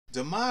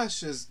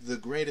Dimash is the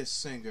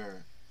greatest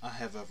singer I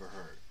have ever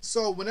heard.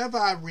 So whenever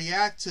I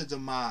react to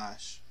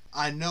Dimash,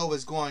 I know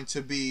it's going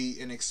to be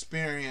an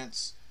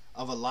experience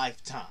of a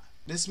lifetime.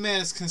 This man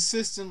is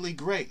consistently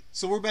great.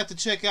 So we're about to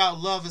check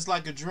out Love is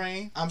Like a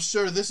Dream. I'm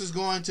sure this is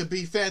going to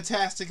be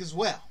fantastic as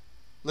well.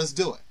 Let's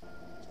do it.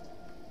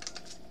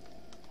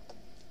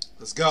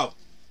 Let's go.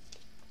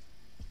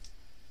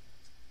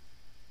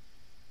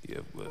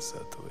 Я в глаза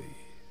твои,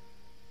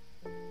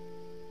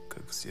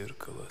 как в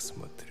зеркало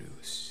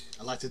смотрюсь.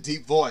 I like the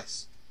deep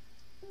voice.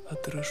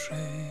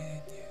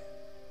 Отражение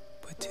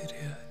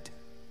потерять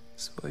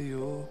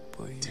свое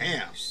боюсь.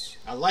 Damn,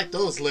 I like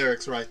those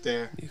lyrics right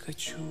there. Не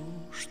хочу,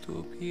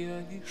 чтоб я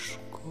лишь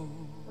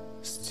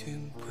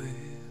гостем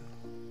был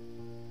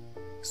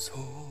в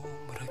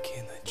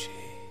сумраке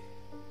ночей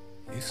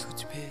и в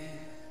судьбе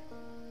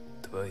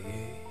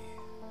твоей.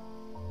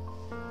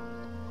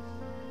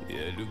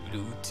 Я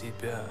люблю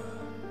тебя,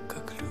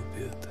 как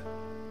любят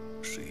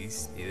в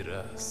жизни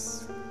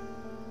раз.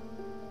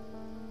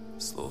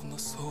 Словно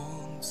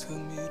солнце в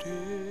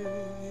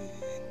мире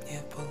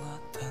не было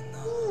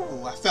дано.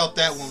 Ooh, I felt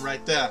that one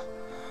right there.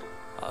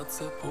 От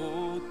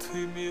забот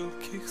и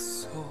мелких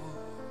ссор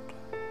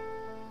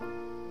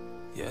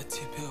я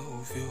тебя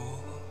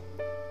увел,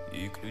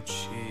 и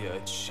ключи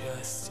от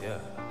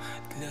счастья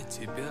для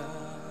тебя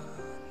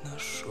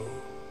нашел,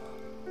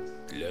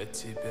 для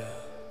тебя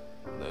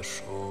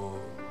нашел.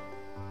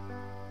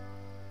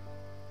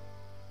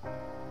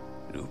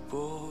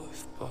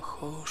 Любовь,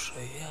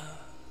 похожая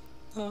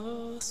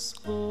на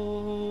сон,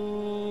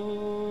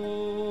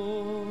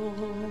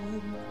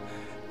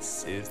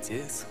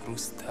 сердец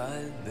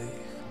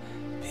хрустальных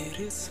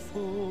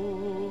перезвон.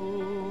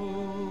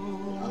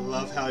 I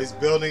love how he's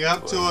building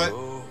up to it.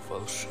 Твое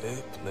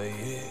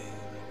волшебное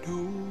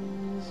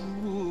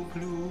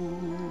люблю,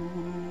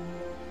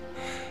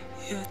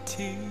 я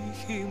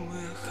тихим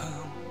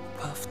эхом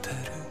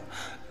повторю.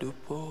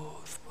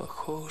 Любовь,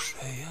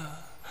 похожая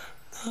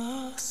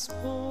на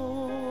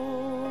сон,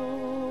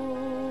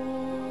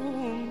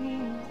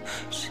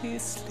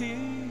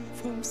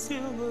 счастливым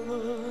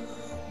сделала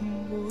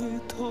мой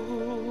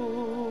дом.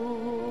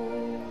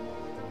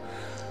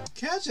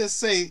 Can I just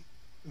say,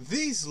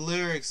 these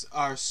lyrics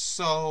are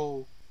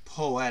so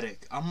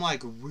poetic. I'm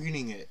like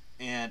reading it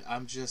and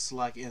I'm just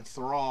like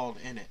enthralled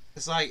in it.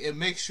 It's like it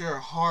makes your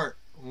heart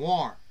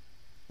warm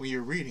when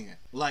you're reading it.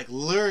 Like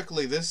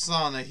lyrically, this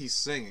song that he's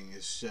singing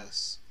is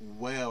just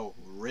well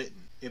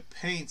written. It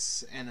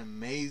paints an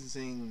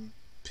amazing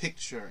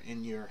picture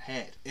in your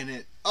head and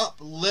it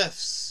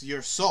uplifts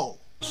your soul.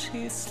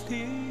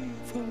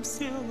 Счастливым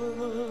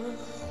сделала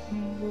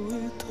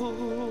мой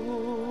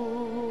дом,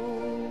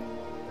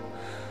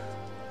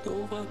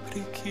 но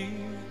вопреки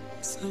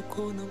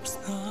законам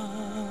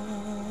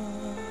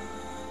сна,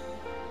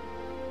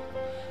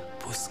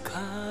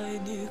 пускай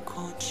не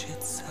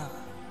кончится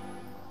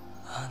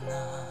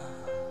она.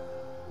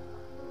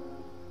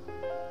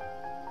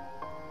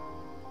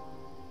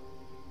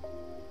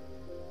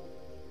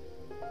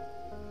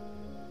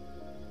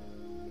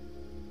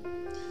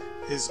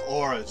 His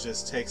aura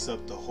just takes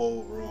up the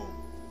whole room.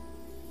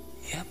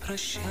 Я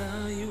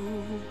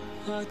прощаю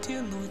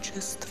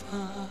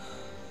одиночество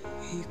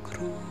и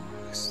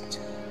грусть.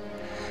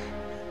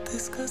 Ты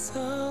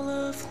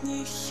сказала в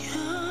них,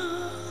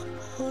 я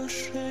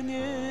больше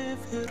не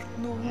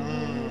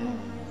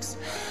вернусь.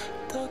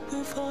 Так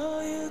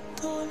бывает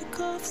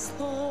только в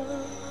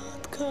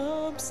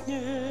сладком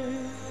сне,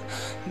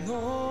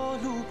 но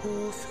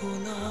любовь у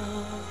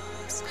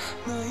нас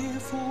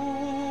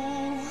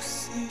наяву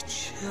сейчас.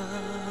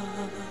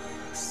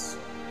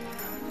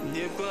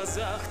 Мне в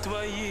глазах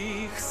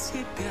твоих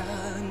себя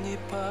не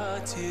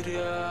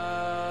потерять,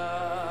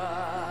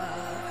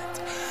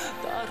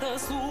 до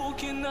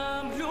разлуки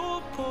нам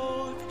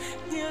любовь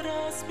не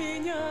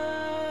разменять,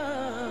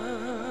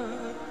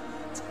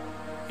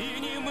 и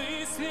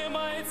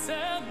немыслимой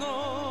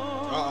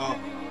ценой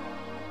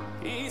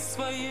и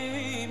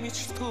своей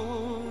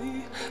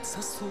мечтой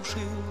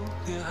заслужил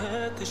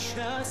я это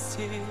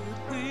счастье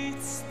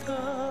быть с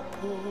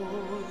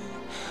тобой,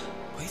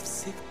 быть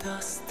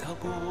всегда с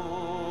тобой.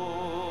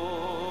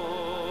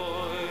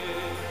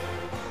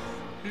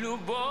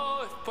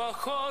 Любовь,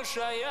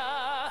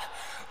 похожая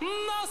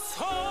на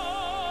сон,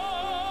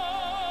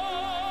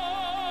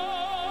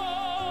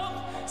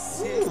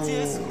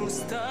 сердец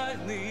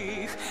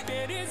хрустальных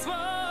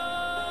перезвон.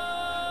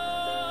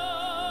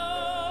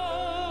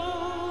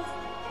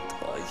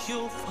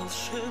 Твое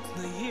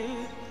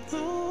волшебное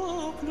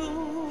люблю,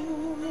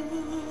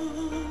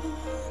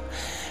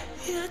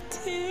 я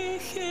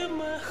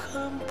тихим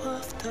эхом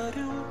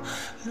повторю.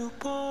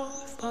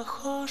 Любовь,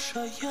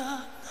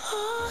 похожая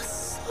на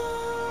сон,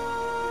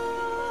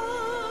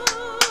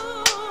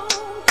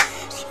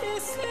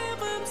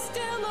 счастливым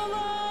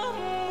сделала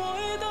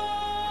мой дом,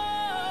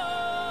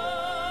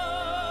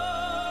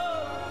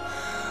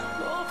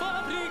 но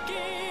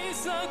вопреки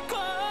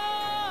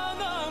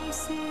законам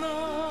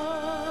сна,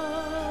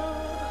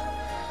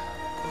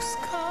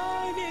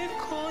 пускай не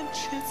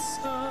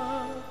кончится.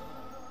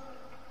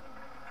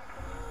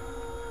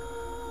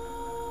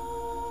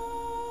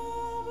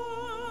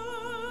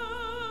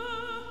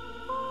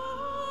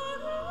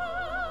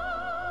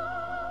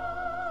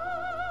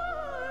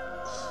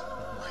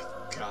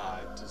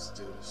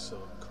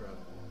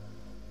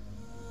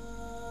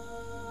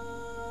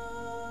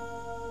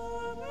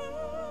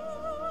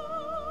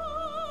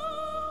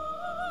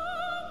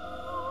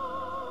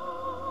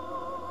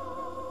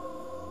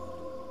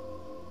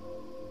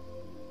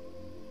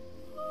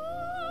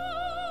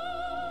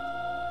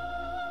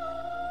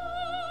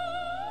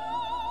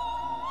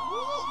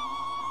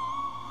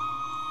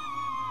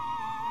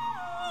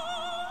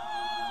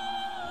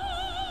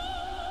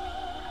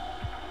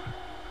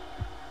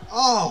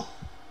 Oh,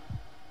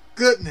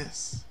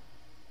 goodness.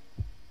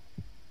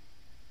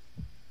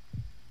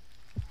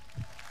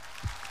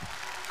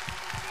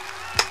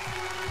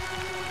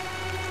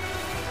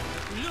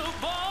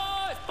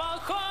 Любовь,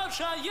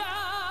 похожая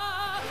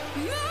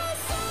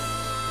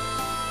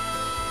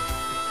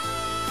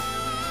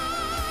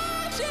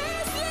на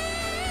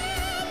счастливом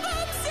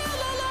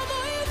сделала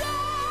война.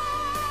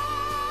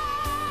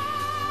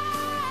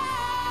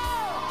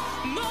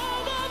 Но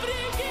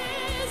вопреки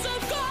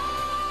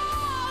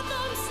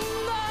законам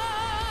сна,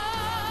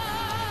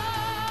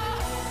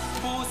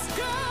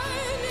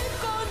 пускай не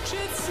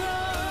кончится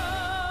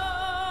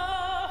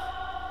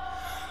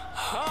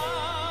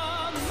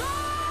она.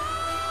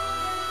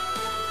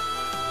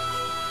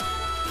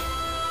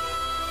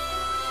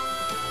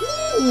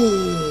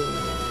 Ooh.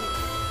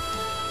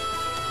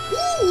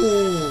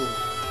 Ooh.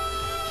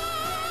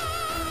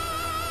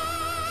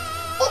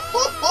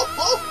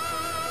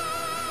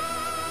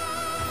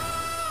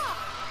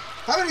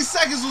 How many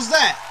seconds was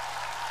that?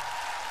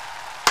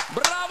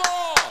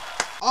 Браво!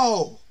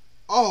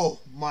 Oh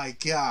my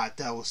God,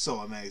 that was so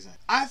amazing.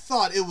 I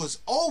thought it was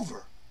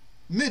over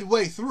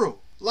midway through.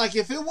 Like,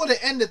 if it would have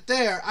ended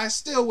there, I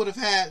still would have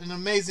had an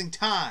amazing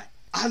time.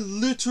 I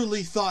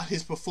literally thought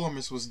his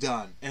performance was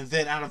done. And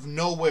then out of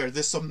nowhere,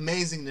 this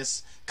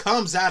amazingness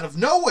comes out of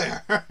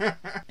nowhere.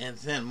 And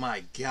then,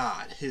 my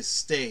God, his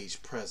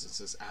stage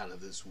presence is out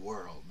of this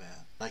world,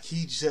 man. Like,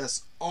 he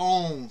just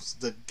owns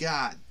the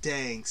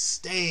goddamn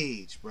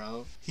stage,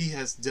 bro. He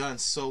has done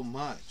so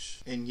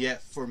much. And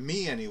yet, for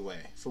me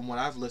anyway, from what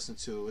I've listened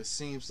to, it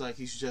seems like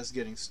he's just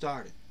getting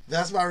started.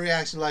 That's my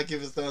reaction. Like,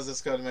 give us a thumbs up,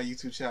 subscribe to my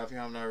YouTube channel if you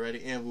haven't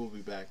already. And we'll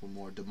be back with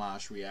more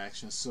Dimash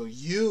reactions. So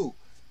you,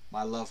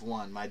 my loved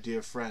one, my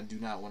dear friend, do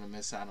not want to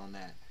miss out on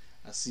that.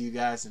 I'll see you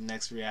guys in the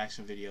next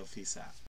reaction video. Peace out.